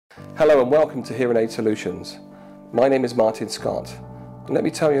Hello and welcome to Hearing Aid Solutions. My name is Martin Scott and let me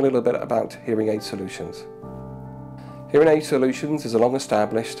tell you a little bit about Hearing Aid Solutions. Hearing Aid Solutions is a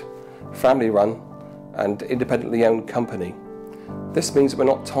long-established, family-run and independently owned company. This means that we're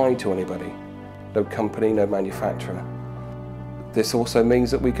not tied to anybody, no company, no manufacturer. This also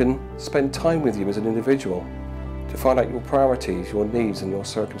means that we can spend time with you as an individual to find out your priorities, your needs and your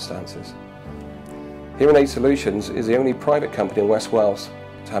circumstances. Hearing Aid Solutions is the only private company in West Wales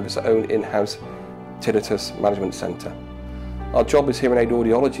to have its own in-house tinnitus management centre. Our job as hearing aid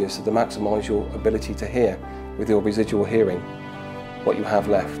audiologists is to maximise your ability to hear with your residual hearing, what you have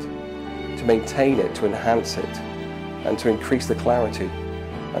left, to maintain it, to enhance it, and to increase the clarity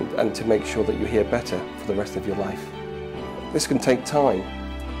and to make sure that you hear better for the rest of your life. This can take time,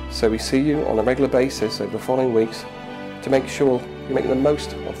 so we see you on a regular basis over the following weeks to make sure you make the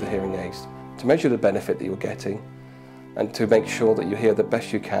most of the hearing aids, to measure the benefit that you're getting, and to make sure that you hear the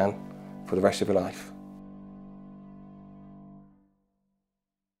best you can for the rest of your life.